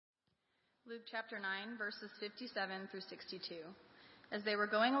Luke chapter 9, verses 57 through 62. As they were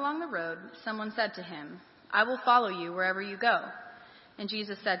going along the road, someone said to him, "I will follow you wherever you go." And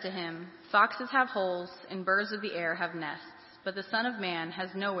Jesus said to him, "Foxes have holes and birds of the air have nests, but the Son of Man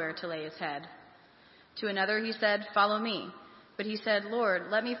has nowhere to lay his head." To another he said, "Follow me." But he said,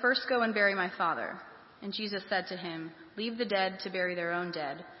 "Lord, let me first go and bury my father." And Jesus said to him, "Leave the dead to bury their own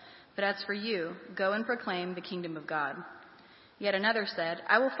dead. But as for you, go and proclaim the kingdom of God." Yet another said,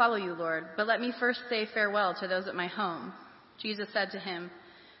 "I will follow you, Lord, but let me first say farewell to those at my home." Jesus said to him,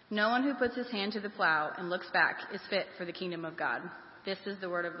 "No one who puts his hand to the plow and looks back is fit for the kingdom of God." This is the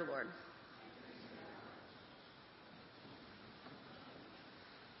word of the Lord.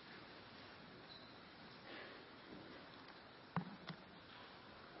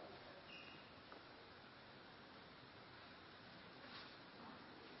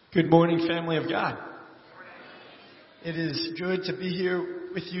 Good morning, family of God. It is good to be here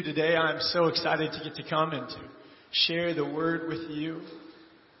with you today. I'm so excited to get to come and to share the word with you.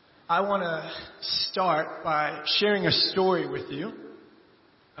 I want to start by sharing a story with you.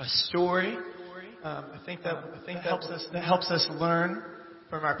 A story. I think that helps us learn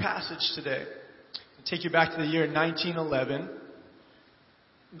from our passage today. I'll take you back to the year 1911.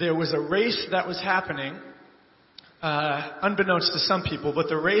 There was a race that was happening, unbeknownst to some people, but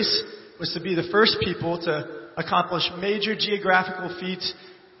the race was to be the first people to accomplish major geographical feats,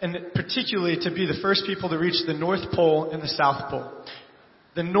 and particularly to be the first people to reach the North Pole and the South Pole.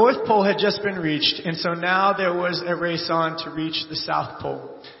 The North Pole had just been reached, and so now there was a race on to reach the South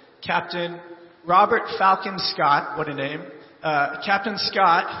Pole. Captain Robert Falcon Scott, what a name, Captain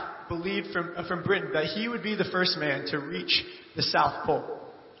Scott believed from Britain that he would be the first man to reach the South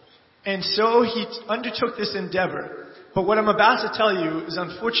Pole. And so he undertook this endeavor. But what I'm about to tell you is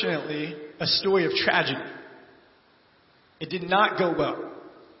unfortunately a story of tragedy. It did not go well.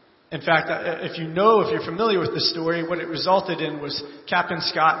 In fact, if you're familiar with the story, what it resulted in was Captain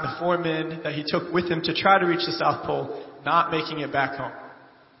Scott and the 4 men that he took with him to try to reach the South Pole not making it back home.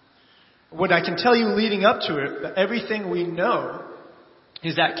 What I can tell you leading up to it, that everything we know,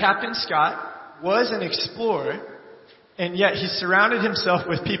 is that Captain Scott was an explorer, and yet he surrounded himself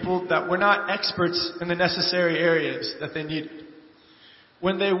with people that were not experts in the necessary areas that they needed.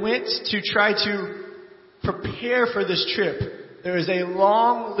 When they went to try to prepare for this trip, there is a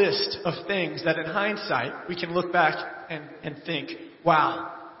long list of things that in hindsight we can look back and think,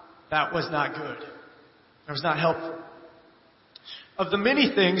 wow, that was not good. That was not helpful. Of the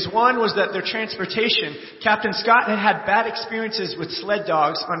many things, one was that their transportation, Captain Scott had had bad experiences with sled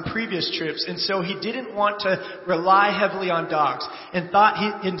dogs on previous trips, and so he didn't want to rely heavily on dogs, and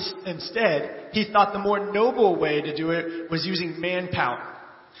instead he thought the more noble way to do it was using manpower.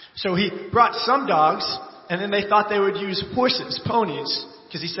 So he brought some dogs, and then they thought they would use horses, ponies,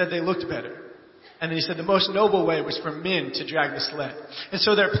 because he said they looked better. And then he said the most noble way was for men to drag the sled. And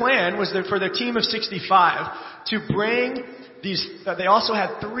so their plan was for their team of 65 to bring they also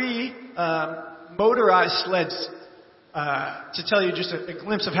had 3 motorized sleds. To tell you just a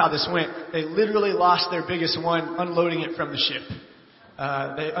glimpse of how this went, they literally lost their biggest one unloading it from the ship.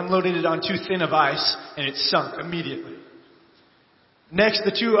 They unloaded it on too thin of ice, and it sunk immediately. Next,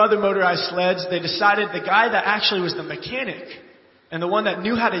 the 2 other motorized sleds, they decided the guy that actually was the mechanic and the one that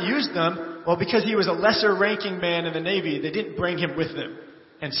knew how to use them, well, because he was a lesser ranking man in the Navy, they didn't bring him with them.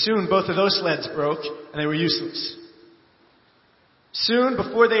 And soon both of those sleds broke, and they were useless. Soon,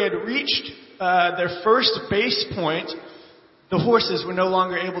 before they had reached their first base point, the horses were no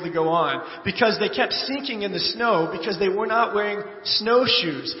longer able to go on because they kept sinking in the snow because they were not wearing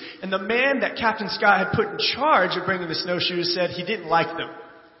snowshoes. And the man that Captain Scott had put in charge of bringing the snowshoes said he didn't like them.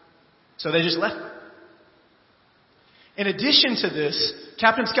 So they just left them. In addition to this,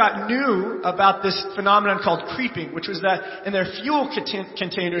 Captain Scott knew about this phenomenon called creeping, which was that in their fuel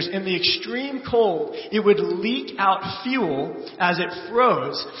containers, in the extreme cold, it would leak out fuel as it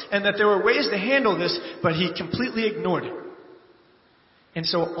froze, and that there were ways to handle this, but he completely ignored it. And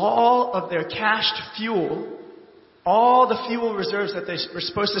so all of their cached fuel, all the fuel reserves that they were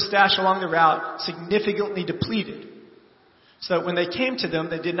supposed to stash along the route, significantly depleted. So that when they came to them,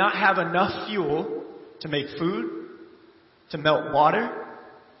 they did not have enough fuel to make food, to melt water,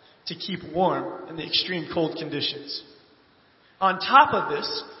 to keep warm in the extreme cold conditions. On top of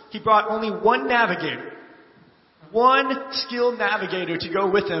this, he brought only one navigator, one skilled navigator to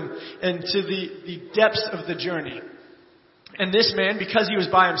go with him into the depths of the journey. And this man, because he was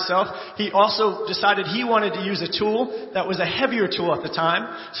by himself, he also decided he wanted to use a tool that was a heavier tool at the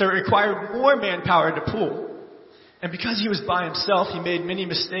time, so it required more manpower to pull. And because he was by himself, he made many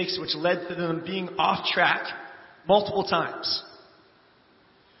mistakes which led to them being off track multiple times.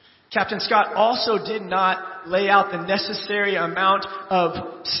 Captain Scott also did not lay out the necessary amount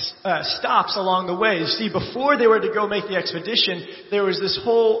of stops along the way. You see, before they were to go make the expedition, there was this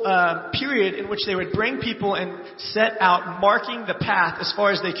whole period in which they would bring people and set out marking the path as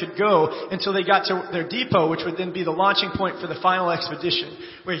far as they could go until they got to their depot, which would then be the launching point for the final expedition,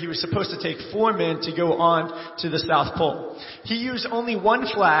 where he was supposed to take 4 men to go on to the South Pole. He used only one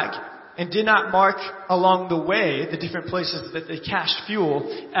flag and did not mark along the way the different places that they cached fuel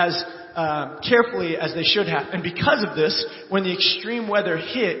as carefully as they should have. And because of this, when the extreme weather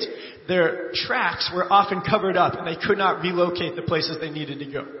hit, their tracks were often covered up and they could not relocate the places they needed to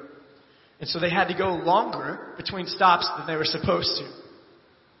go. And so they had to go longer between stops than they were supposed to.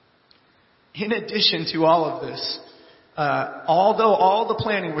 In addition to all of this, although all the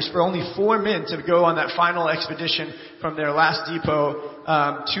planning was for only 4 men to go on that final expedition from their last depot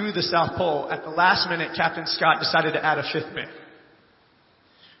to the South Pole, at the last minute, Captain Scott decided to add a 5th man.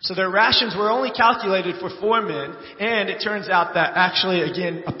 So their rations were only calculated for 4 men, and it turns out that actually,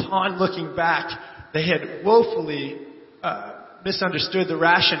 again, upon looking back, they had woefully misunderstood the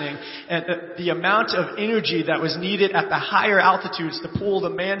rationing, and the amount of energy that was needed at the higher altitudes to pull the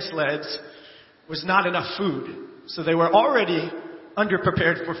man sleds was not enough food. So they were already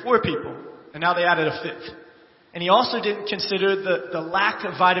underprepared for 4 people, and now they added a 5th. And he also didn't consider the lack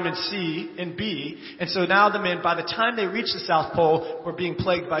of vitamin C and B, and so now the men, by the time they reached the South Pole, were being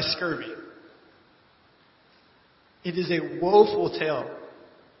plagued by scurvy. It is a woeful tale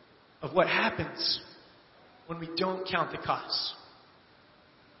of what happens when we don't count the costs.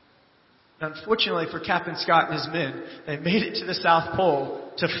 And unfortunately for Captain Scott and his men, they made it to the South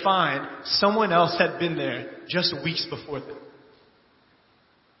Pole to find someone else had been there just weeks before them.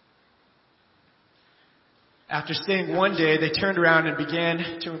 After staying 1 day, they turned around and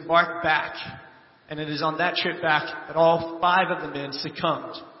began to embark back. And it is on that trip back that all 5 of the men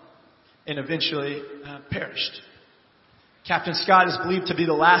succumbed and eventually perished. Captain Scott is believed to be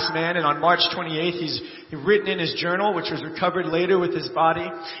the last man, and on March 28th, he's written in his journal, which was recovered later with his body,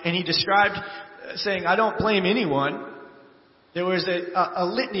 and he described saying, "I don't blame anyone. There was a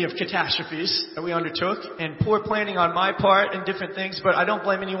litany of catastrophes that we undertook, and poor planning on my part and different things, but I don't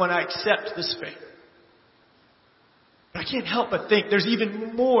blame anyone. I accept this fate." But I can't help but think there's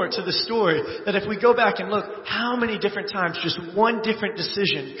even more to the story, that if we go back and look, how many different times just one different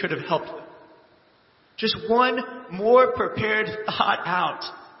decision could have helped them. Just one more prepared, thought out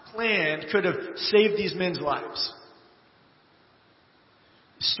plan could have saved these men's lives.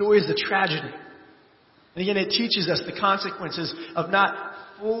 The story is a tragedy. And again, it teaches us the consequences of not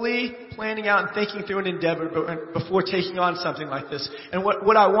fully planning out and thinking through an endeavor before taking on something like this. And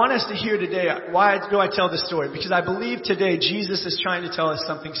what I want us to hear today, why do I tell this story? Because I believe today Jesus is trying to tell us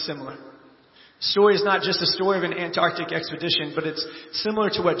something similar. The story is not just a story of an Antarctic expedition, but it's similar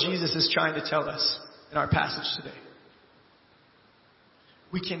to what Jesus is trying to tell us in our passage today.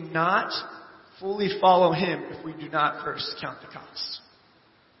 We cannot fully follow him if we do not first count the costs.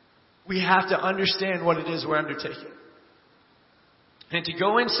 We have to understand what it is we're undertaking. And to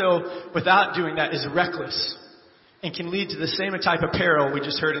go in so without doing that is reckless and can lead to the same type of peril we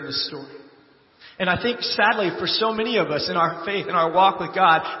just heard in this story. And I think sadly for so many of us in our faith, in our walk with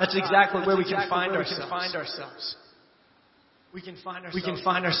God, that's exactly where we can find ourselves. We can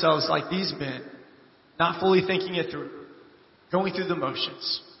find ourselves like these men, not fully thinking it through, going through the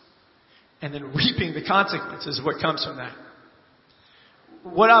motions, and then reaping the consequences of what comes from that.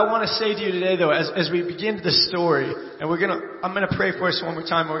 What I want to say to you today, though, as we begin this story, and I'm going to pray for us one more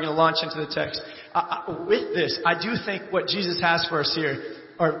time, and we're going to launch into the text. With this, I do think what Jesus has for us here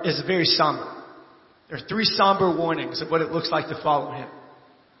is very somber. There are 3 somber warnings of what it looks like to follow him.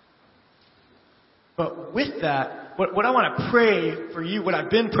 But with that, what I want to pray for you, what I've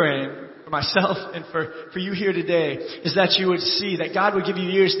been praying for myself and for you here today, is that you would see, that God would give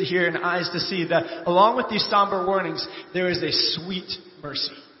you ears to hear and eyes to see, that along with these somber warnings, there is a sweet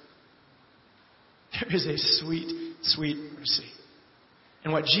mercy. There is a sweet, sweet mercy.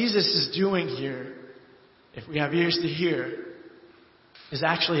 And what Jesus is doing here, if we have ears to hear, is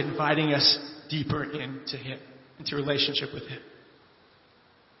actually inviting us deeper into him, into relationship with him.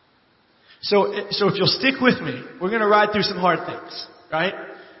 So if you'll stick with me, we're going to ride through some hard things, right?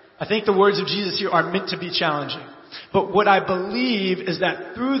 I think the words of Jesus here are meant to be challenging. But what I believe is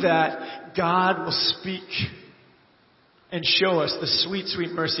that through that, God will speak and show us the sweet,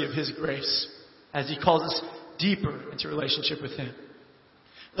 sweet mercy of his grace as he calls us deeper into relationship with him.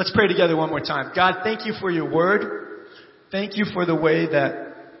 Let's pray together one more time. God, thank you for your word. Thank you for the way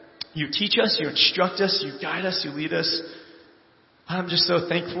that you teach us, you instruct us, you guide us, you lead us. I'm just so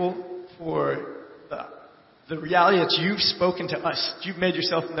thankful for the reality that you've spoken to us. You've made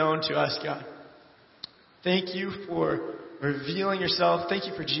yourself known to us, God. Thank you for revealing yourself. Thank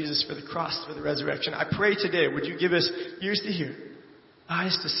you for Jesus, for the cross, for the resurrection. I pray today, would you give us ears to hear,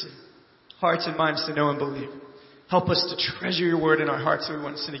 eyes to see, hearts and minds to know and believe. Help us to treasure your word in our hearts so we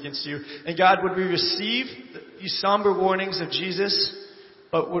won't sin against you. And God, would we receive these somber warnings of Jesus,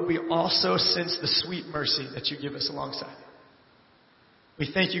 but would we also sense the sweet mercy that you give us alongside?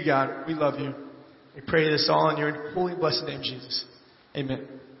 We thank you, God. We love you. We pray this all in your holy and blessed name, Jesus. Amen.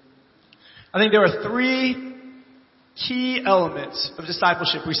 I think there are three key elements of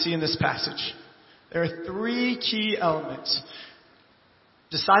discipleship we see in this passage. There are three key elements.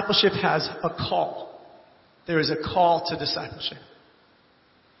 Discipleship has a call. There is a call to discipleship.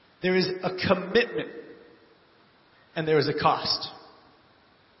 There is a commitment. And there is a cost.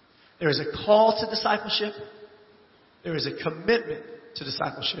 There is a call to discipleship. There is a commitment to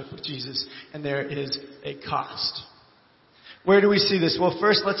discipleship with Jesus. And there is a cost. Where do we see this? Well,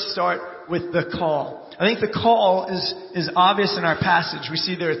 first let's start with the call. I think the call is obvious in our passage. We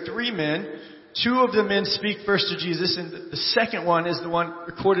see there are three men. Two of the men speak first to Jesus, and the second one is the one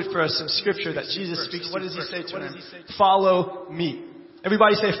recorded for us in Scripture that Jesus speaks to. What does he say to him? Follow me.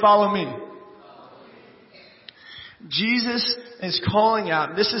 Everybody say, follow me. Jesus is calling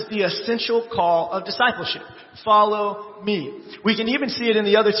out. This is the essential call of discipleship. Follow me. We can even see it in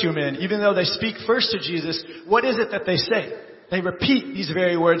the other two men. Even though they speak first to Jesus, what is it that they say? They repeat these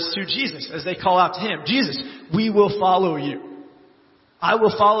very words to Jesus as they call out to him. Jesus, we will follow you. I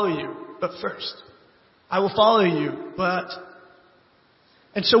will follow you. But first, I will follow you, but...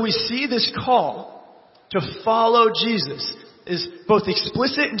 And so we see this call to follow Jesus is both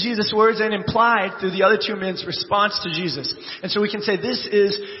explicit in Jesus' words and implied through the other two men's response to Jesus. And so we can say this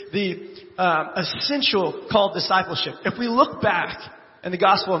is the essential call of discipleship. If we look back in the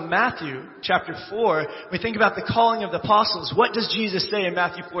Gospel of Matthew, chapter 4, we think about the calling of the apostles. What does Jesus say in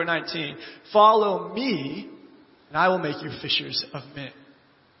Matthew 4:19? Follow me, and I will make you fishers of men.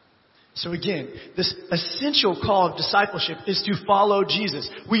 So again, this essential call of discipleship is to follow Jesus.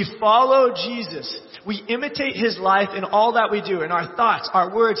 We follow Jesus. We imitate his life in all that we do, in our thoughts,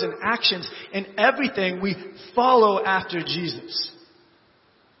 our words, and actions, in everything we follow after Jesus.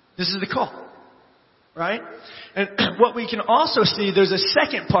 This is the call, right? And what we can also see, there's a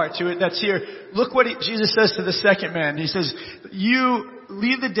second part to it that's here. Look what Jesus says to the second man. He says, you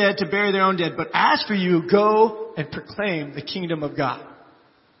leave the dead to bury their own dead, but as for you, go and proclaim the kingdom of God.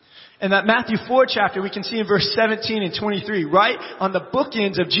 In that Matthew 4 chapter, we can see in verse 17 and 23, right on the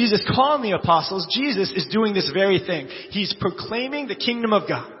bookends of Jesus calling the apostles, Jesus is doing this very thing. He's proclaiming the kingdom of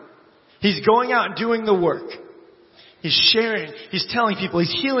God. He's going out and doing the work. He's sharing. He's telling people.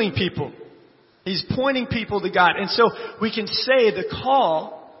 He's healing people. He's pointing people to God. And so we can say the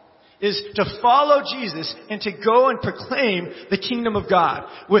call is to follow Jesus and to go and proclaim the kingdom of God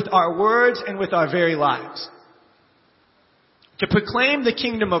with our words and with our very lives. To proclaim the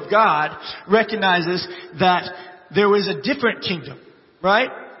kingdom of God recognizes that there was a different kingdom, right?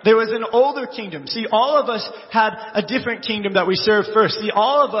 There was an older kingdom. See, all of us had a different kingdom that we served first. See,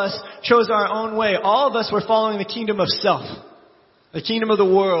 all of us chose our own way. All of us were following the kingdom of self. The kingdom of the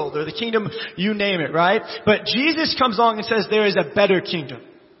world, or the kingdom, you name it, right? But Jesus comes along and says there is a better kingdom.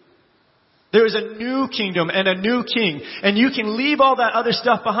 There is a new kingdom and a new king. And you can leave all that other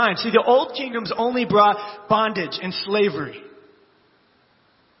stuff behind. See, the old kingdoms only brought bondage and slavery.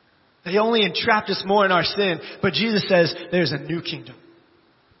 They only entrapped us more in our sin. But Jesus says there's a new kingdom.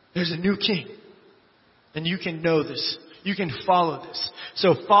 There's a new king. And you can know this. You can follow this.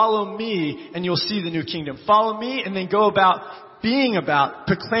 So follow me and you'll see the new kingdom. Follow me and then go about being about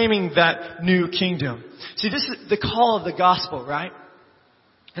proclaiming that new kingdom. See, this is the call of the gospel, right?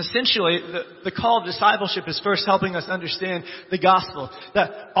 Essentially, the call of discipleship is first helping us understand the gospel.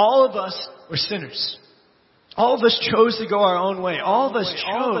 That all of us were sinners. All of us chose to go our own way. All of us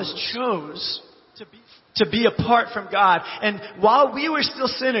chose to be apart from God. And while we were still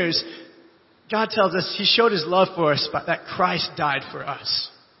sinners, God tells us He showed His love for us, but that Christ died for us.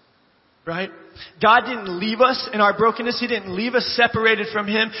 Right? God didn't leave us in our brokenness. He didn't leave us separated from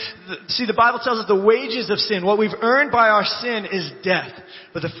Him. See, the Bible tells us the wages of sin, what we've earned by our sin, is death.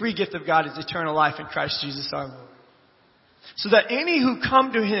 But the free gift of God is eternal life in Christ Jesus our Lord. So that any who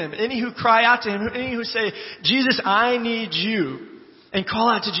come to Him, any who cry out to Him, any who say, Jesus, I need you, and call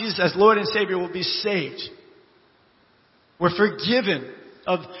out to Jesus as Lord and Savior will be saved. We're forgiven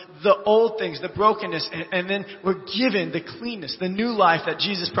of the old things, the brokenness, and then we're given the cleanness, the new life that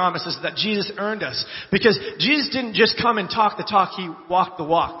Jesus promises, that Jesus earned us. Because Jesus didn't just come and talk the talk, He walked the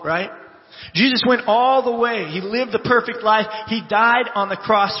walk, right? Jesus went all the way. He lived the perfect life. He died on the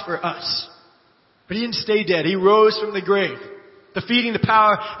cross for us. But he didn't stay dead. He rose from the grave, defeating the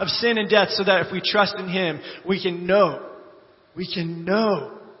power of sin and death so that if we trust in him, we can know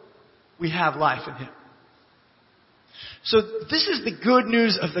we have life in him. So this is the good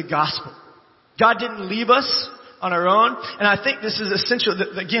news of the gospel. God didn't leave us on our own. And I think this is essential.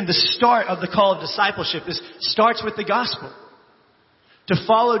 Again, the start of the call of discipleship starts with the gospel. To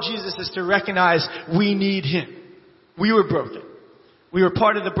follow Jesus is to recognize we need him. We were broken. We were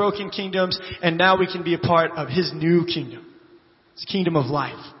part of the broken kingdoms, and now we can be a part of his new kingdom. His kingdom of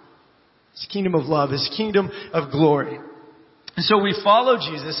life. His kingdom of love. His kingdom of glory. And so we follow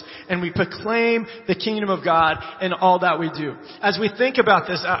Jesus and we proclaim the kingdom of God in all that we do. As we think about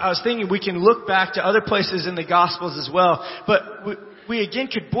this, I was thinking we can look back to other places in the Gospels as well. But we again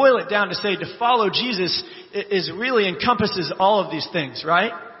could boil it down to say to follow Jesus is really encompasses all of these things,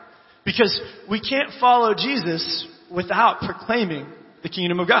 right? Because we can't follow Jesus without proclaiming the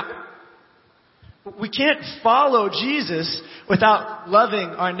kingdom of God. We can't follow Jesus without loving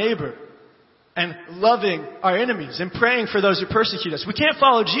our neighbor and loving our enemies and praying for those who persecute us. We can't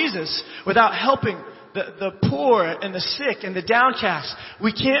follow Jesus without helping the poor and the sick and the downcast.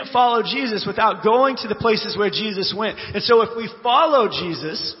 We can't follow Jesus without going to the places where Jesus went. And so if we follow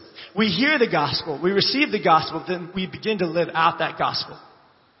Jesus, we hear the gospel, we receive the gospel, then we begin to live out that gospel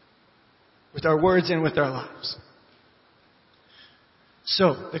with our words and with our lives.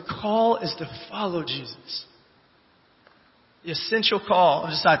 So the call is to follow Jesus. The essential call of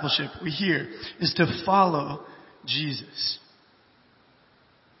discipleship we hear is to follow Jesus.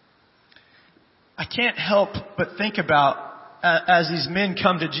 I can't help but think about, as these men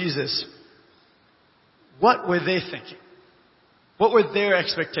come to Jesus, what were they thinking? What were their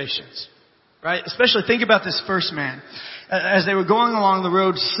expectations? Right? Especially think about this first man. As they were going along the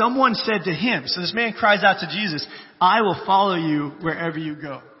road, someone said to him, so this man cries out to Jesus, I will follow you wherever you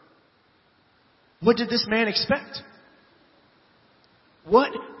go. What did this man expect?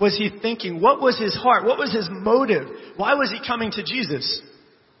 What was he thinking? What was his heart? What was his motive? Why was he coming to Jesus?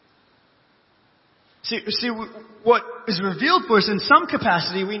 See, what is revealed for us in some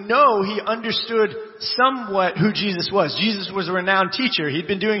capacity, we know he understood somewhat who Jesus was. Jesus was a renowned teacher. He'd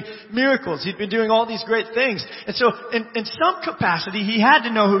been doing miracles. He'd been doing all these great things. And so in some capacity, he had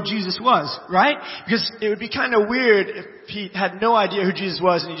to know who Jesus was, right? Because it would be kind of weird if he had no idea who Jesus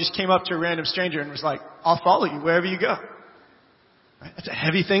was and he just came up to a random stranger and was like, I'll follow you wherever you go. Right? That's a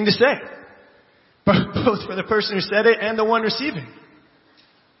heavy thing to say. Both for the person who said it and the one receiving.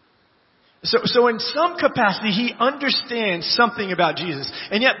 So in some capacity, he understands something about Jesus.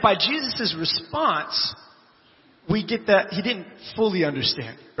 And yet by Jesus' response, we get that he didn't fully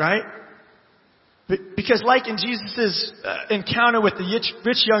understand, right? Because like in Jesus' encounter with the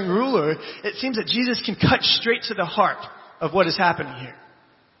rich young ruler, it seems that Jesus can cut straight to the heart of what is happening here.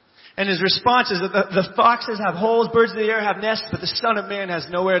 And his response is that the foxes have holes, birds of the air have nests, but the Son of Man has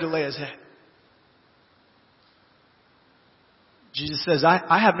nowhere to lay his head. Jesus says,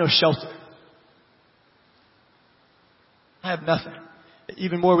 I have no shelter. I have nothing.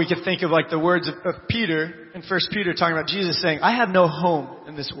 Even more, we could think of like the words of Peter in 1 Peter talking about Jesus saying, I have no home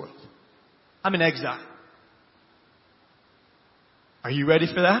in this world. I'm in exile. Are you ready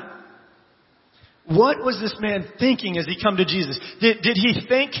for that? What was this man thinking as he come to Jesus? Did he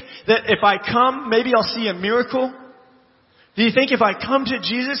think that if I come, maybe I'll see a miracle? Do you think if I come to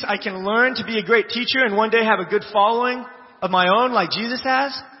Jesus, I can learn to be a great teacher and one day have a good following of my own like Jesus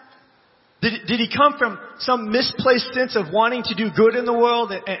has? Did he come from some misplaced sense of wanting to do good in the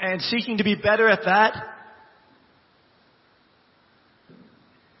world and seeking to be better at that?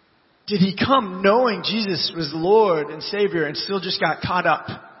 Did he come knowing Jesus was Lord and Savior and still just got caught up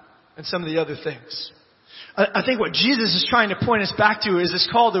in some of the other things? I think what Jesus is trying to point us back to is this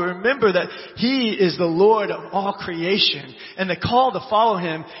call to remember that he is the Lord of all creation. And the call to follow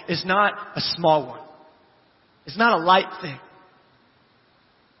him is not a small one. It's not a light thing.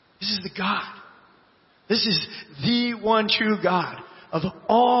 This is the God. This is the one true God of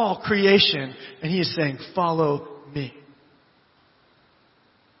all creation. And he is saying, follow me.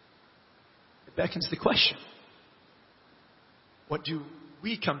 It beckons the question. What do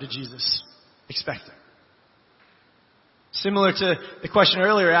we come to Jesus expecting? Similar to the question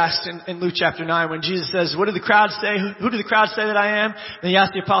earlier asked in Luke chapter 9 when Jesus says, what do the crowds say? Who do the crowds say that I am? And he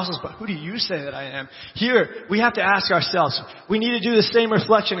asked the apostles, but who do you say that I am? Here, we have to ask ourselves. We need to do the same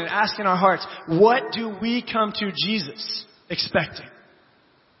reflection and ask in our hearts, what do we come to Jesus expecting?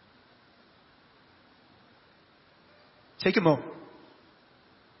 Take a moment.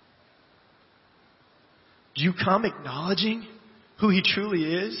 Do you come acknowledging who he truly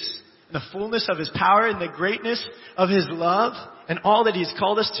is? The fullness of his power and the greatness of his love and all that he's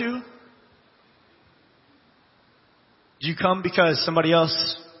called us to? Do you come because somebody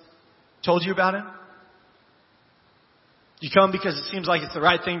else told you about him? Do you come because it seems like it's the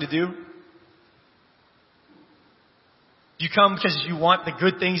right thing to do? Do you come because you want the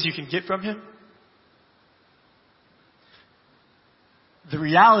good things you can get from him? The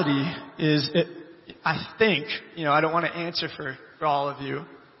reality is, I think, I don't want to answer for all of you,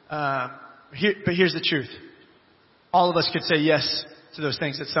 but here's the truth. All of us could say yes to those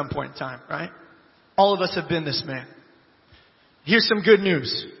things at some point in time, right? All of us have been this man. Here's some good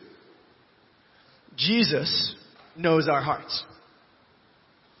news. Jesus knows our hearts.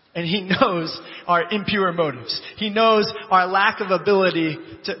 And he knows our impure motives. He knows our lack of ability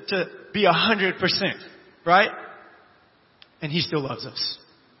to be 100%, right? And he still loves us.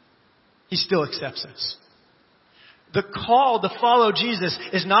 He still accepts us. The call to follow Jesus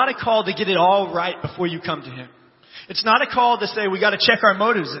is not a call to get it all right before you come to him. It's not a call to say we got to check our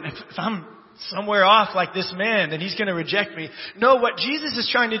motives. And if I'm somewhere off like this man, then he's going to reject me. No, what Jesus is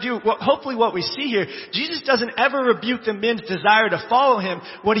trying to do, hopefully what we see here, Jesus doesn't ever rebuke the men's desire to follow him.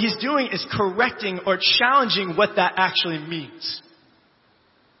 What he's doing is correcting or challenging what that actually means.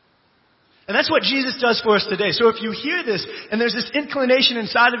 And that's what Jesus does for us today. So if you hear this and there's this inclination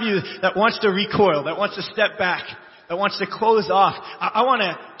inside of you that wants to recoil, that wants to step back, that wants to close off, I want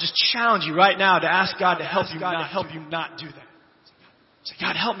to just challenge you right now to ask God to help you not do that. Say,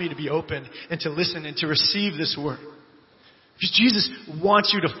 God, help me to be open and to listen and to receive this word. Because Jesus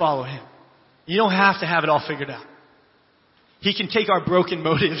wants you to follow him. You don't have to have it all figured out. He can take our broken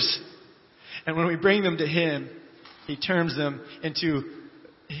motives, and when we bring them to him, he turns them into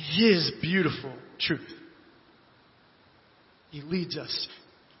his beautiful truth. He leads us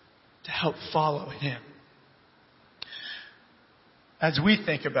to help follow him. As we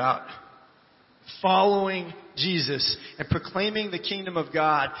think about following Jesus and proclaiming the kingdom of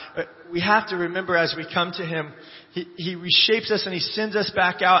God, we have to remember as we come to him, he reshapes us and he sends us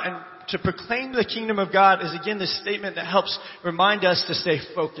back out. And to proclaim the kingdom of God is again this statement that helps remind us to stay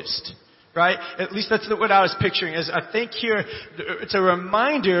focused. Right? At least that's what I was picturing. Is I think here it's a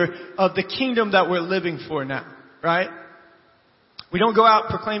reminder of the kingdom that we're living for now. Right? We don't go out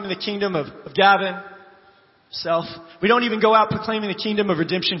proclaiming the kingdom of Gavin, self. We don't even go out proclaiming the kingdom of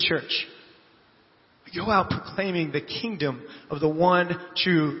Redemption Church. We go out proclaiming the kingdom of the one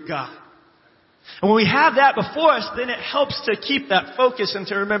true God. And when we have that before us, then it helps to keep that focus and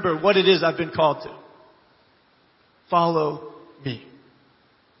to remember what it is I've been called to. Follow me.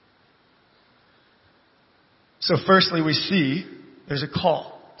 So firstly, we see there's a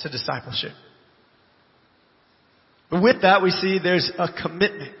call to discipleship. But with that, we see there's a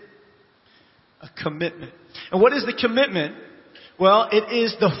commitment. A commitment. And what is the commitment? Well, it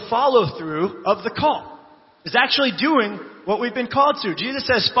is the follow-through of the call. It's actually doing what we've been called to. Jesus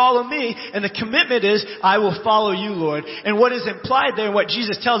says, follow me, and the commitment is, I will follow you, Lord. And what is implied there, and what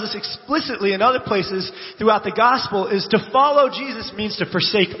Jesus tells us explicitly in other places throughout the gospel, is to follow Jesus means to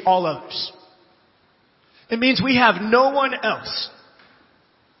forsake all others. It means we have no one else.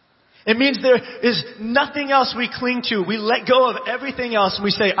 It means there is nothing else we cling to. We let go of everything else and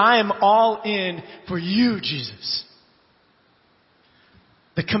we say, I am all in for you, Jesus.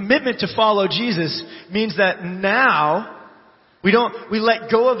 The commitment to follow Jesus means that now we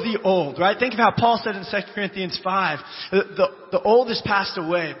let go of the old, right? Think of how Paul said in 2 Corinthians 5, the old is passed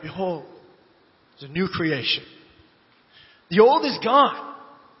away. Behold, there's a new creation. The old is gone.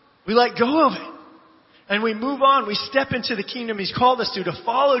 We let go of it. And we move on, we step into the kingdom he's called us to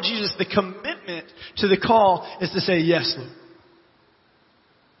follow Jesus. The commitment to the call is to say, yes, Lord.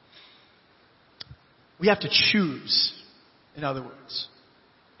 We have to choose, in other words.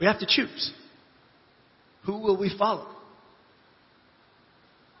 We have to choose. Who will we follow?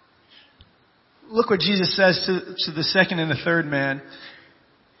 Look what Jesus says to the second and the third man.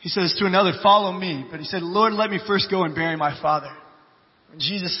 He says to another, follow me. But he said, Lord, let me first go and bury my father. And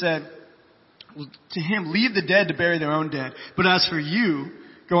Jesus said to him, leave the dead to bury their own dead. But as for you,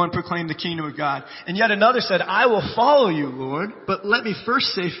 go and proclaim the kingdom of God. And yet another said, I will follow you, Lord, but let me first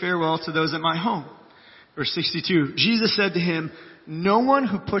say farewell to those at my home. Verse 62, Jesus said to him, no one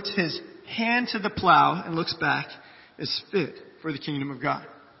who puts his hand to the plow and looks back is fit for the kingdom of God.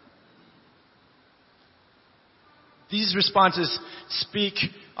 These responses speak,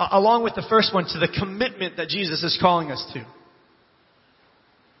 along with the first one, to the commitment that Jesus is calling us to.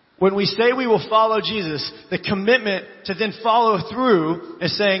 When we say we will follow Jesus, the commitment to then follow through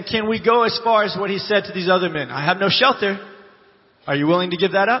is saying, can we go as far as what he said to these other men? I have no shelter. Are you willing to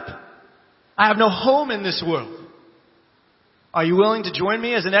give that up? I have no home in this world. Are you willing to join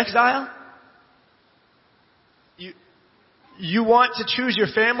me as an exile? You want to choose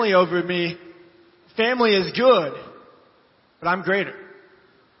your family over me. Family is good. but I'm greater.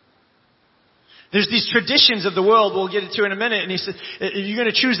 There's these traditions of the world we'll get into in a minute, and he said, are you going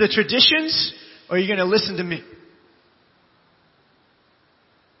to choose the traditions or are you going to listen to me?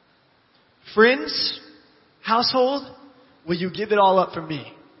 Friends, household, will you give it all up for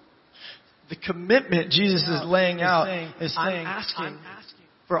me? The commitment Jesus is laying out is saying, I'm asking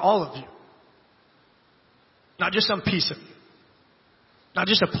for all of you. Not just some piece of you. Not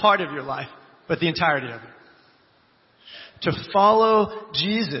just a part of your life, but the entirety of it. To follow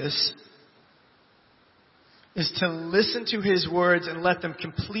Jesus is to listen to His words and let them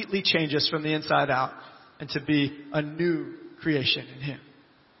completely change us from the inside out and to be a new creation in Him.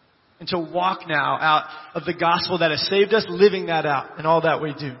 And to walk now out of the gospel that has saved us, living that out in all that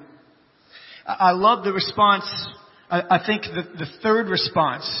we do. I love the response. I think the third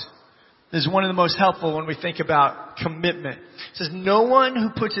response is one of the most helpful when we think about commitment. It says, no one who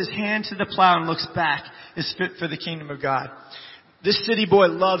puts his hand to the plow and looks back is fit for the kingdom of God. This city boy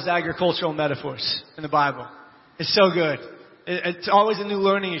loves agricultural metaphors in the Bible. It's so good. It's always a new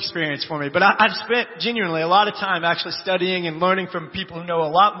learning experience for me. But I've spent genuinely a lot of time actually studying and learning from people who know a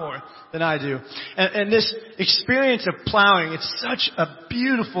lot more than I do. And this experience of plowing, it's such a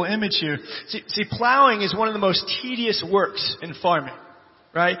beautiful image here. See, plowing is one of the most tedious works in farming.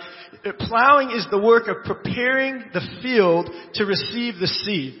 Right? Plowing is the work of preparing the field to receive the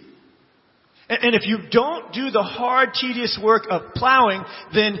seed. And if you don't do the hard, tedious work of plowing,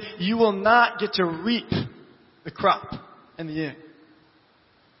 then you will not get to reap the crop in the end.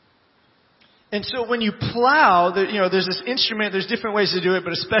 And so when you plow, there's this instrument, there's different ways to do it,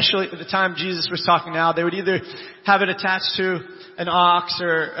 but especially at the time Jesus was talking now, they would either have it attached to an ox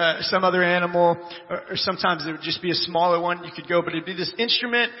or some other animal, or sometimes it would just be a smaller one you could go, but it'd be this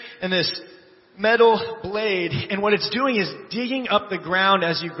instrument and this metal blade, and what it's doing is digging up the ground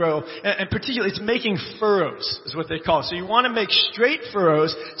as you grow, and particularly it's making furrows, is what they call it. So you want to make straight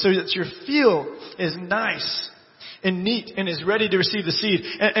furrows so that your field is nice and neat and is ready to receive the seed.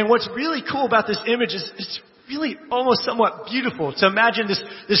 And what's really cool about this image is it's really almost somewhat beautiful to imagine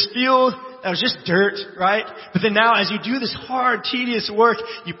this field that was just dirt, right? But then now as you do this hard, tedious work,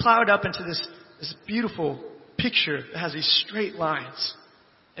 you plow it up into this beautiful picture that has these straight lines.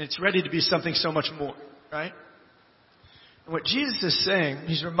 And it's ready to be something so much more, right? And what Jesus is saying,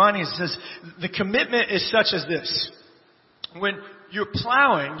 He's reminding us, He says, the commitment is such as this. When you're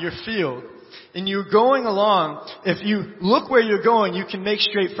plowing your field, and you're going along, if you look where you're going, you can make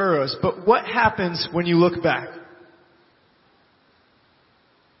straight furrows. But what happens when you look back?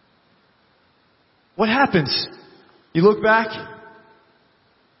 What happens? You look back,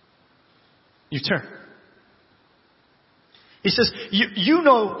 you turn. He says, you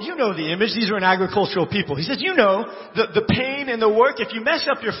know the image. These were an agricultural people. He says, you know the pain and the work. If you mess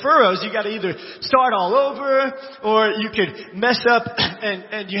up your furrows, you got to either start all over, or you could mess up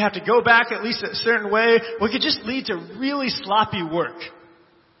and you have to go back at least a certain way, or it could just lead to really sloppy work.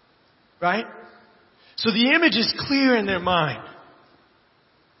 Right? So the image is clear in their mind.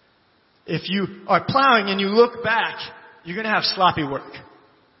 If you are plowing and you look back, you're going to have sloppy work.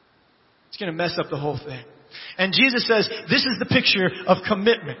 It's going to mess up the whole thing. And Jesus says, this is the picture of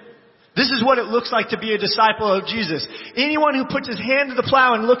commitment. This is what it looks like to be a disciple of Jesus. Anyone who puts his hand to the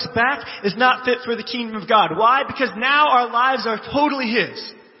plow and looks back is not fit for the kingdom of God. Why? Because now our lives are totally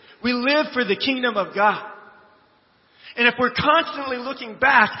His. We live for the kingdom of God. And if we're constantly looking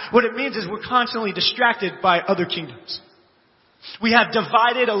back, what it means is we're constantly distracted by other kingdoms. We have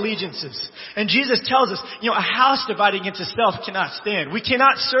divided allegiances. And Jesus tells us, a house divided against itself cannot stand. We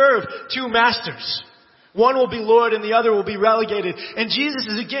cannot serve two masters. One will be Lord and the other will be relegated. And Jesus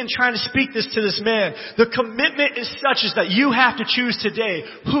is again trying to speak this to this man. The commitment is such as that you have to choose today.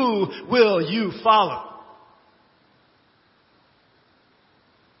 Who will you follow?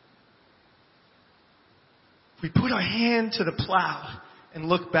 We put our hand to the plow and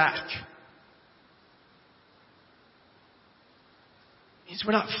look back. It means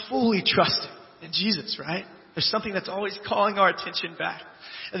we're not fully trusting in Jesus, right? There's something that's always calling our attention back.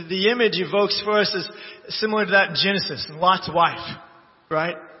 The image evokes for us is similar to that in Genesis, and Lot's wife,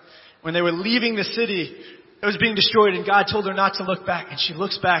 right? When they were leaving the city, it was being destroyed, and God told her not to look back, and she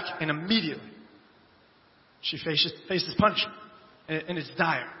looks back, and immediately she faces punishment, and it's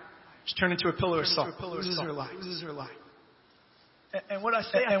dire. She's turned into a pillar of salt. Loses her life. And what I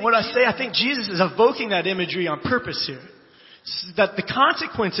say, I think Jesus is evoking that imagery on purpose here, so that the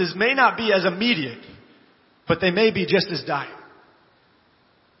consequences may not be as immediate, but they may be just as dire.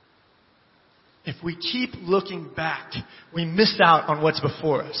 If we keep looking back, we miss out on what's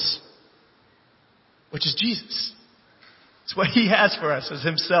before us, which is Jesus. It's what He has for us as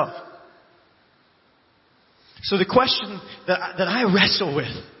Himself. So the question that I wrestle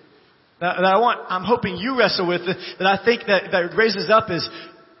with, I'm hoping you wrestle with, that I think that raises up is,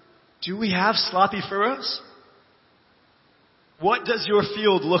 do we have sloppy furrows? What does your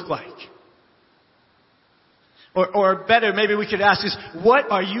field look like? Or better, maybe we could ask is, what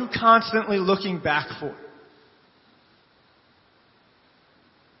are you constantly looking back for?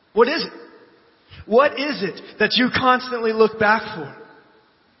 What is it? What is it that you constantly look back for?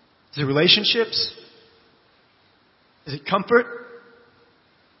 Is it relationships? Is it comfort?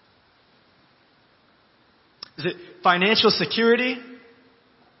 Is it financial security?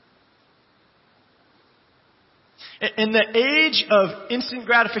 In the age of instant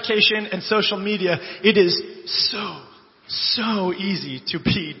gratification and social media, it is so easy to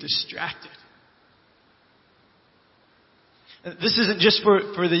be distracted. This isn't just for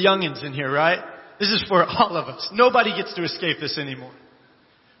the youngins in here, right? This is for all of us. Nobody gets to escape this anymore.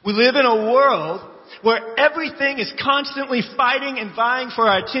 We live in a world where everything is constantly fighting and vying for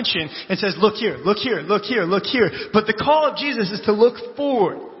our attention and says, look here, look here, look here, look here. But the call of Jesus is to look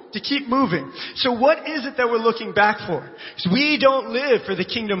forward, to keep moving. So what is it that we're looking back for? Because we don't live for the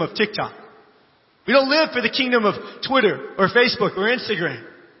kingdom of TikTok. We don't live for the kingdom of Twitter or Facebook or Instagram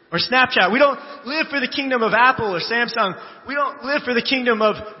or Snapchat. We don't live for the kingdom of Apple or Samsung. We don't live for the kingdom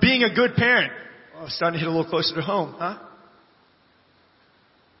of being a good parent. Oh, it's starting to hit a little closer to home, huh?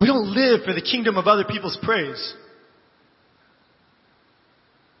 We don't live for the kingdom of other people's praise.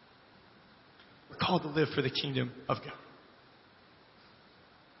 We're called to live for the kingdom of God.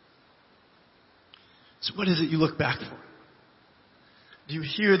 So what is it you look back for? Do you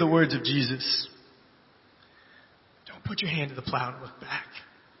hear the words of Jesus? Don't put your hand to the plow and look back.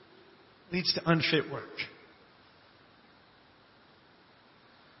 It leads to unfit work.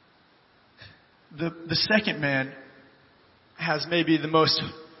 The second man has maybe the most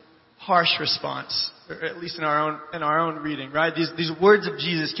harsh response, or at least in our own reading, right? These words of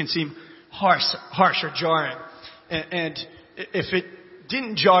Jesus can seem harsh or jarring. And if it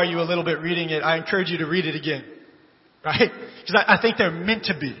didn't jar you a little bit reading it, I encourage you to read it again, right? Because I think they're meant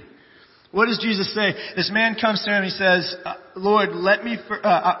to be. What does Jesus say? This man comes to him and he says, Lord,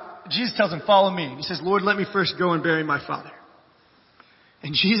 Jesus tells him, follow me. He says, Lord, let me first go and bury my father.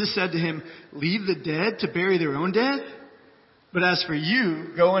 And Jesus said to him, leave the dead to bury their own dead? But as for you,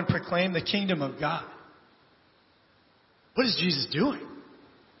 go and proclaim the kingdom of God. What is Jesus doing?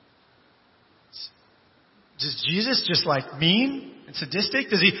 Is Jesus just like mean and sadistic?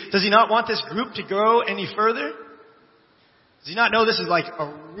 Does he not want this group to go any further? Does he not know this is like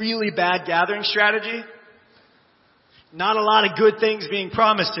a really bad gathering strategy? Not a lot of good things being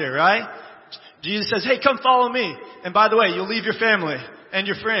promised here, right? Jesus says, hey, come follow me. And by the way, you'll leave your family and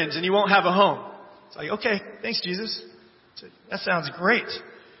your friends and you won't have a home. It's like, okay, thanks, Jesus. That sounds great.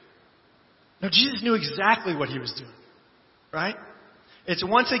 No, Jesus knew exactly what he was doing, right? It's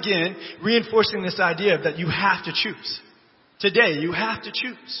once again reinforcing this idea that you have to choose. Today, you have to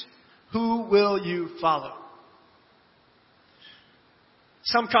choose. Who will you follow?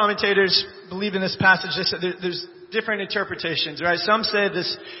 Some commentators believe in this passage. There's different interpretations, right? Some say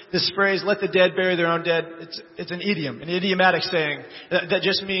this phrase, let the dead bury their own dead, it's an idiom, an idiomatic saying that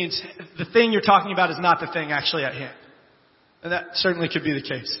just means the thing you're talking about is not the thing actually at hand. And that certainly could be the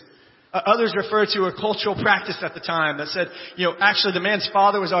case. Others refer to a cultural practice at the time that said, actually the man's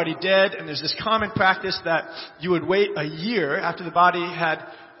father was already dead, and there's this common practice that you would wait a year after the body had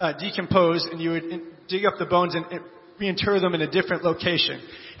decomposed, and you would dig up the bones and reinter them in a different location.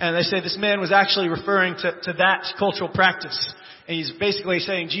 And they say this man was actually referring to that cultural practice. And he's basically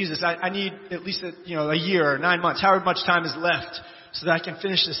saying, Jesus, I need at least a year or 9 months, however much time is left, so that I can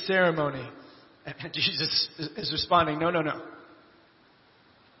finish this ceremony. And Jesus is responding, no.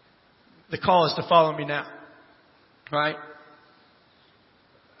 The call is to follow me now. Right?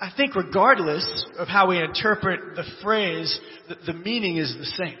 I think regardless of how we interpret the phrase, the meaning is the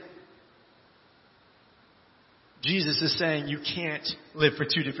same. Jesus is saying you can't live for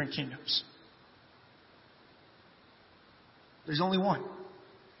two different kingdoms. There's only one.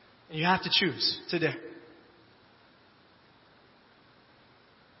 And you have to choose today.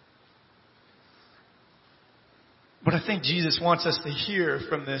 What I think Jesus wants us to hear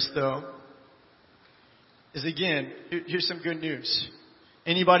from this, though, is again, here's some good news.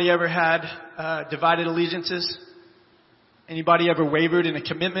 Anybody ever had divided allegiances? Anybody ever wavered in a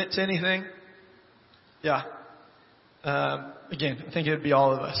commitment to anything? Yeah. Again, I think it would be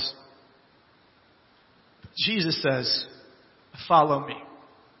all of us. Jesus says, follow me.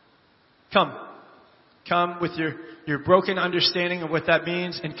 Come. Come with your broken understanding of what that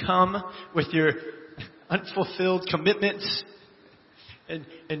means, and come with your unfulfilled commitments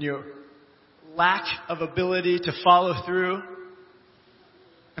and your lack of ability to follow through,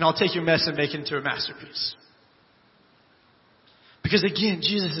 and I'll take your mess and make it into a masterpiece. Because again,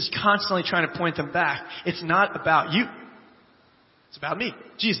 Jesus is constantly trying to point them back. It's not about you. It's about me,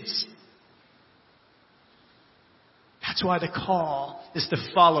 Jesus. That's why the call is to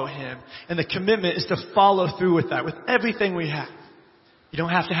follow him. And the commitment is to follow through with that, with everything we have. You don't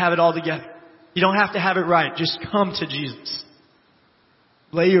have to have it all together. You don't have to have it right. Just come to Jesus.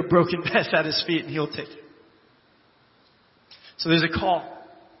 Lay your broken mess at his feet and he'll take it. So there's a call.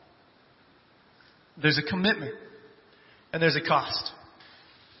 There's a commitment. And there's a cost.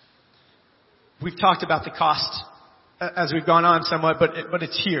 We've talked about the cost as we've gone on somewhat, but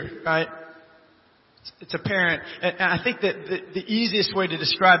it's here, right? It's apparent. And I think that the easiest way to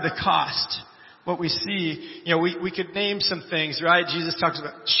describe the cost, what we see, we could name some things, right? Jesus talks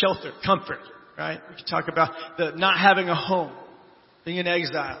about shelter, comfort, right? We could talk about the not having a home, being in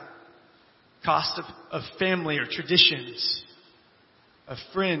exile, cost of family or traditions, of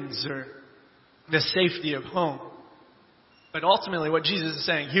friends, or the safety of home. But ultimately what Jesus is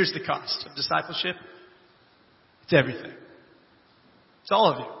saying, here's the cost of discipleship. It's everything. It's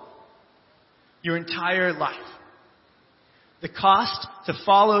all of you. Your entire life. The cost to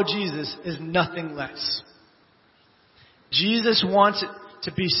follow Jesus is nothing less. Jesus wants it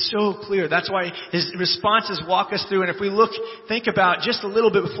to be so clear. That's why his responses walk us through. And if we think about just a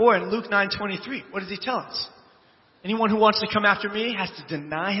little bit before in Luke 9:23, what does he tell us? Anyone who wants to come after me has to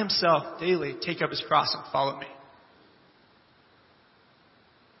deny himself daily, take up his cross and follow me.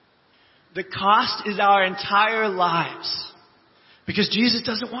 The cost is our entire lives. Because Jesus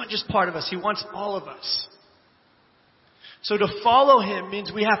doesn't want just part of us. He wants all of us. So to follow him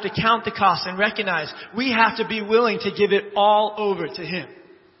means we have to count the cost and recognize we have to be willing to give it all over to him.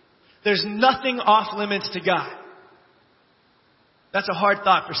 There's nothing off limits to God. That's a hard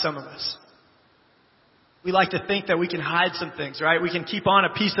thought for some of us. We like to think that we can hide some things, right? We can keep on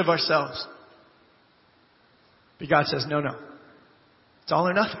a piece of ourselves. But God says, no. It's all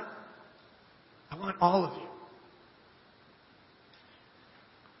or nothing. I want all of you.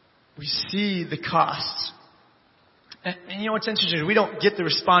 We see the costs. And you know what's interesting? We don't get the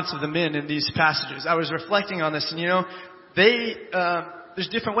response of the men in these passages. I was reflecting on this and there's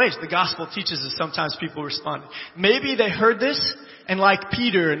different ways the gospel teaches us sometimes people respond. Maybe they heard this and like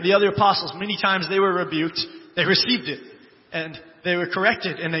Peter and the other apostles, many times they were rebuked. They received it and they were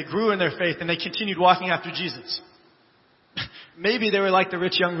corrected and they grew in their faith and they continued walking after Jesus. Maybe they were like the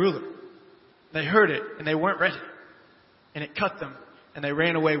rich young ruler. They heard it and they weren't ready and it cut them. And they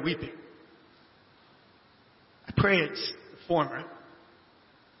ran away weeping. I pray it's the former.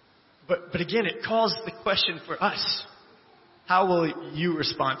 But again, it calls the question for us. How will you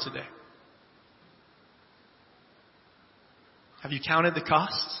respond today? Have you counted the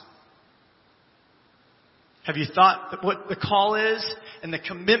costs? Have you thought that what the call is and the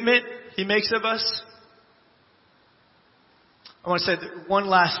commitment he makes of us? I want to say that one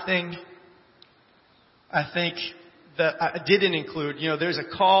last thing I think that I didn't include. There's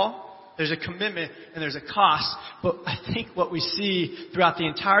a call, there's a commitment, and there's a cost. But I think what we see throughout the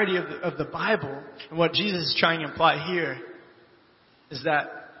entirety of the Bible, and what Jesus is trying to imply here, is that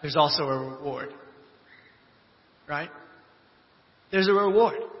there's also a reward. Right? There's a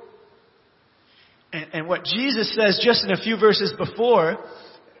reward. And what Jesus says just in a few verses before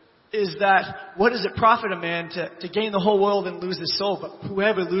is that what does it profit a man to gain the whole world and lose his soul? But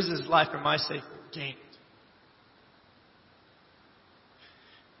whoever loses his life for my sake will gain it.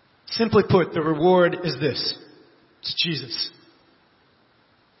 Simply put, the reward is this. It's Jesus.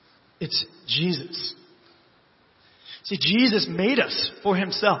 It's Jesus. See, Jesus made us for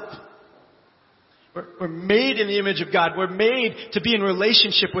himself. We're made in the image of God. We're made to be in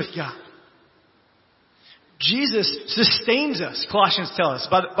relationship with God. Jesus sustains us, Colossians tell us,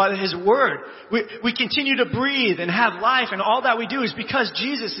 by his word. We continue to breathe and have life, and all that we do is because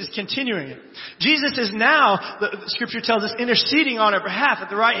Jesus is continuing it. Jesus is now, the scripture tells us, interceding on our behalf at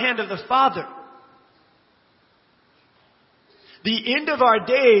the right hand of the Father. The end of our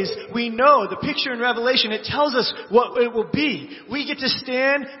days, we know, the picture in Revelation, it tells us what it will be. We get to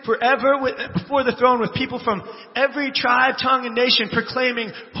stand forever before the throne with people from every tribe, tongue, and nation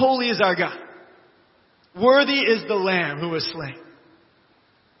proclaiming, holy is our God. Worthy is the Lamb who was slain.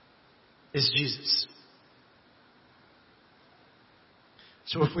 Is Jesus.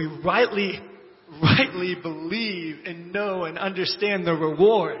 So if we rightly believe and know and understand the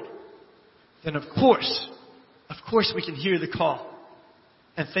reward, then of course we can hear the call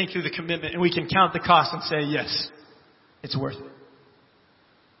and think through the commitment, and we can count the cost and say, yes, it's worth it.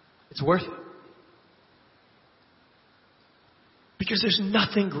 It's worth it. Because there's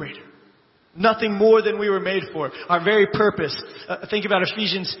nothing greater. Nothing more than we were made for. Our very purpose. Think about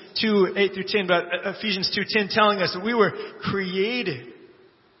Ephesians 2, 8 through 10, about Ephesians 2:10 telling us that we were created.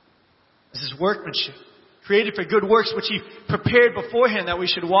 This is workmanship. Created for good works which He prepared beforehand that we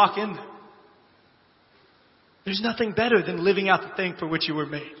should walk in them. There's nothing better than living out the thing for which you were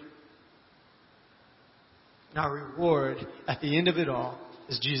made. And our reward at the end of it all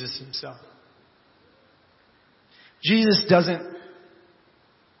is Jesus Himself. Jesus doesn't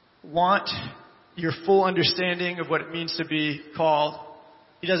want your full understanding of what it means to be called.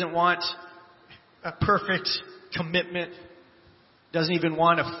 He doesn't want a perfect commitment. Doesn't even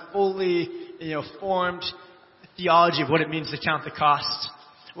want a fully, formed theology of what it means to count the cost.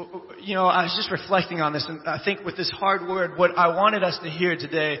 I was just reflecting on this, and I think with this hard word, what I wanted us to hear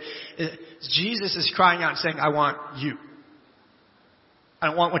today is Jesus is crying out and saying, I want you. I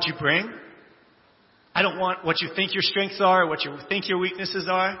don't want what you bring. I don't want what you think your strengths are, or what you think your weaknesses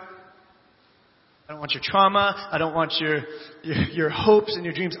are. I don't want your trauma. I don't want your hopes and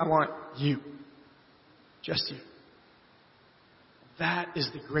your dreams. I want you. Just you. That is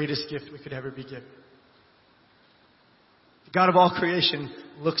the greatest gift we could ever be given. The God of all creation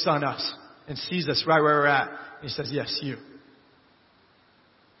looks on us and sees us right where we're at. And He says, yes, you.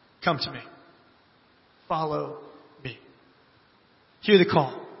 Come to me. Follow me. Hear the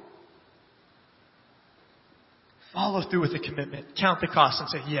call. Follow through with the commitment. Count the cost and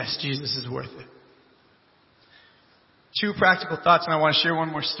say, yes, Jesus is worth it. 2 practical thoughts, and I want to share one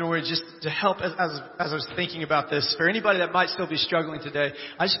more story just to help as I was thinking about this. For anybody that might still be struggling today,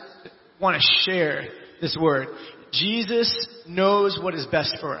 I just want to share this word. Jesus knows what is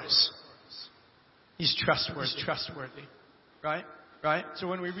best for us. He's trustworthy. Right? So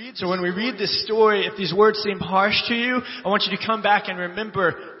when we read this story, if these words seem harsh to you, I want you to come back and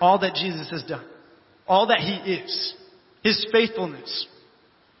remember all that Jesus has done. All that He is. His faithfulness.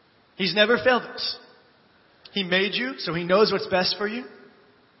 He's never failed us. He made you, so He knows what's best for you.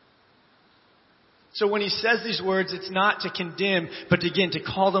 So when He says these words, it's not to condemn, but again, to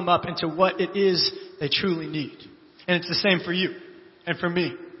call them up into what it is they truly need. And it's the same for you and for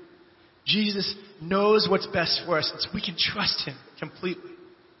me. Jesus knows what's best for us, and so we can trust Him completely.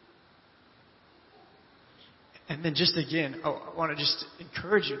 And then just again, I want to just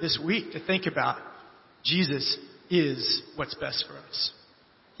encourage you this week to think about Jesus is what's best for us.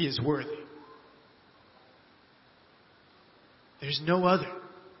 He is worthy. There's no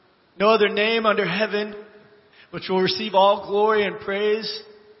other name under heaven which will receive all glory and praise.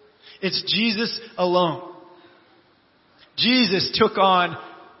 It's Jesus alone. Jesus took on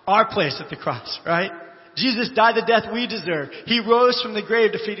our place at the cross, right? Jesus died the death we deserve. He rose from the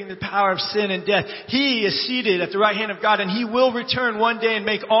grave, defeating the power of sin and death. He is seated at the right hand of God, and He will return one day and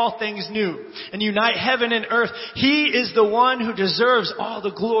make all things new and unite heaven and earth. He is the one who deserves all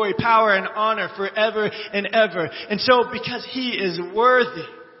the glory, power, and honor forever and ever. And so, because He is worthy,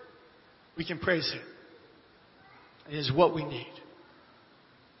 we can praise Him. It is what we need.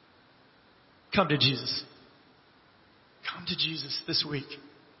 Come to Jesus. Come to Jesus this week.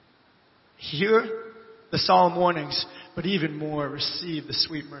 Hear the solemn warnings, but even more, receive the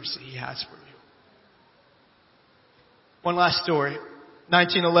sweet mercy He has for you. One last story.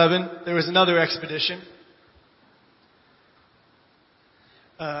 1911, there was another expedition.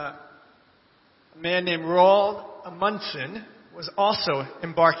 A man named Roald Amundsen was also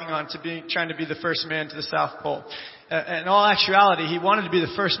embarking on trying to be the first man to the South Pole. In all actuality, he wanted to be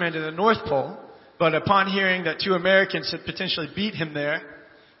the first man to the North Pole, but upon hearing that 2 Americans had potentially beat him there,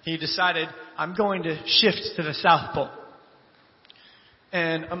 he decided, I'm going to shift to the South Pole.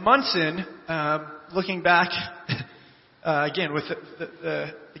 And Amundsen, looking back, again, with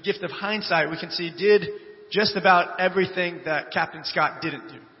the gift of hindsight, we can see did just about everything that Captain Scott didn't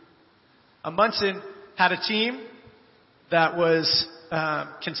do. Amundsen had a team that was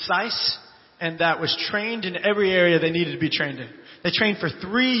concise and that was trained in every area they needed to be trained in. They trained for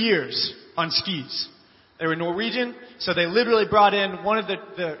 3 years on skis. They were Norwegian, so they literally brought in one of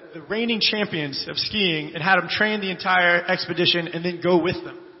the reigning champions of skiing and had him train the entire expedition and then go with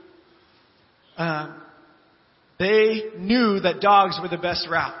them. They knew that dogs were the best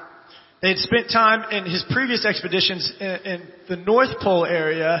route. They had spent time in his previous expeditions in the North Pole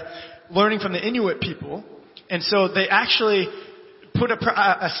area learning from the Inuit people, and so they actually put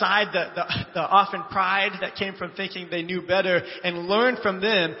aside the often pride that came from thinking they knew better and learned from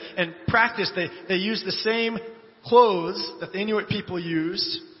them and practiced. They used the same clothes that the Inuit people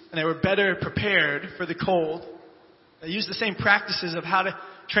used, and they were better prepared for the cold. They used the same practices of how to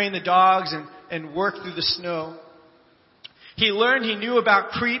train the dogs and work through the snow. He knew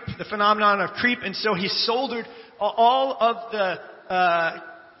about creep, the phenomenon of creep, and so he soldered all of the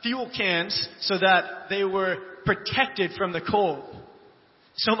fuel cans so that they were protected from the cold.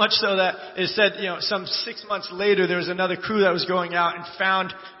 So much so that it said, some 6 months later, there was another crew that was going out and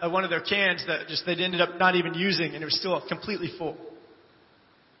found one of their cans that they ended up not even using, and it was still completely full.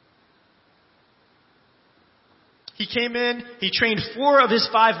 He came in, he trained 4 of his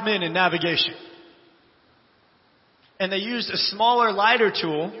 5 men in navigation. And they used a smaller, lighter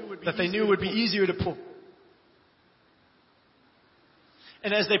tool that they knew would be easier to pull.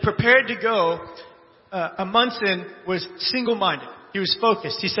 And as they prepared to go, Amundsen was single-minded. He was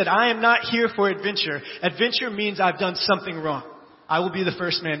focused. He said, I am not here for adventure. Adventure means I've done something wrong. I will be the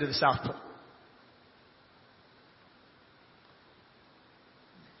first man to the South Pole.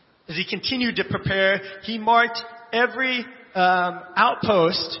 As he continued to prepare, he marked every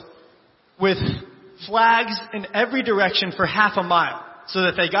outpost with flags in every direction for half a mile, so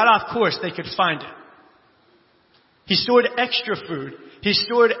that they got off course, they could find it. He stored extra food. He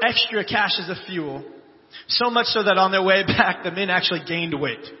stored extra caches of fuel, so much so that on their way back, the men actually gained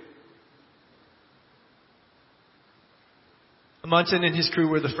weight. Amundsen and his crew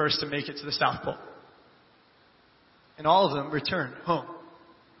were the first to make it to the South Pole. And all of them returned home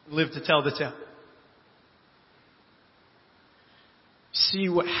and lived to tell the tale. See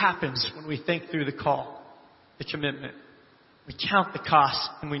what happens when we think through the call, the commitment. We count the cost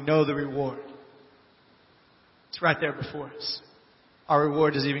and we know the reward. It's right there before us. Our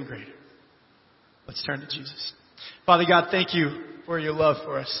reward is even greater. Let's turn to Jesus. Father God, thank you for your love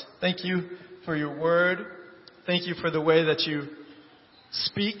for us. Thank you for your word. Thank you for the way that you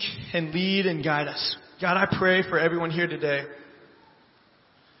speak and lead and guide us. God, I pray for everyone here today.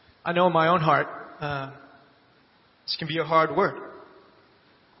 I know in my own heart, this can be a hard word.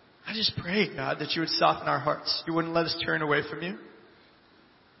 I just pray, God, that you would soften our hearts. You wouldn't let us turn away from you.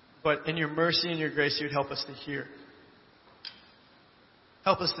 But in your mercy and your grace, you would help us to hear.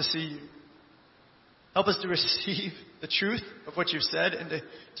 Help us to see you. Help us to receive the truth of what you've said and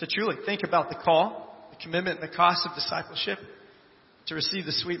to truly think about the call, the commitment, and the cost of discipleship, to receive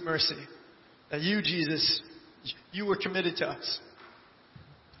the sweet mercy that you, Jesus, you were committed to us.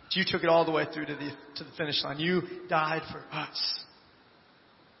 You took it all the way through to the finish line. You died for us.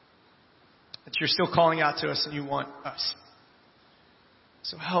 That you're still calling out to us and you want us.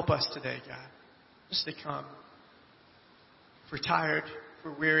 So help us today, God, just to come. If we're tired, if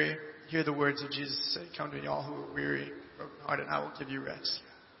we're weary, hear the words of Jesus say, come to me all who are weary, brokenhearted, and I will give you rest.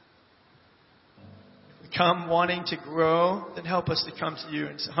 If we come wanting to grow, then help us to come to you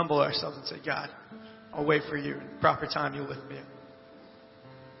and to humble ourselves and say, God, I'll wait for you. In proper time, you'll lift me up.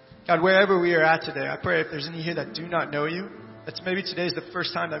 God, wherever we are at today, I pray if there's any here that do not know you, that's maybe today's the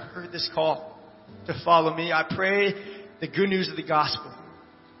first time I've heard this call to follow me. I pray the good news of the gospel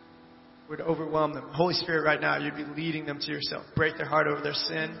would overwhelm them. Holy Spirit, right now, you'd be leading them to yourself. Break their heart over their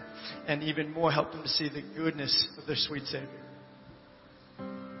sin, and even more, help them to see the goodness of their sweet Savior.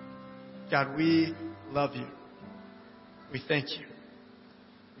 God, we love you. We thank you.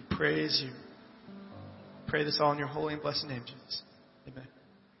 We praise you. Pray this all in your holy and blessed name, Jesus. Amen.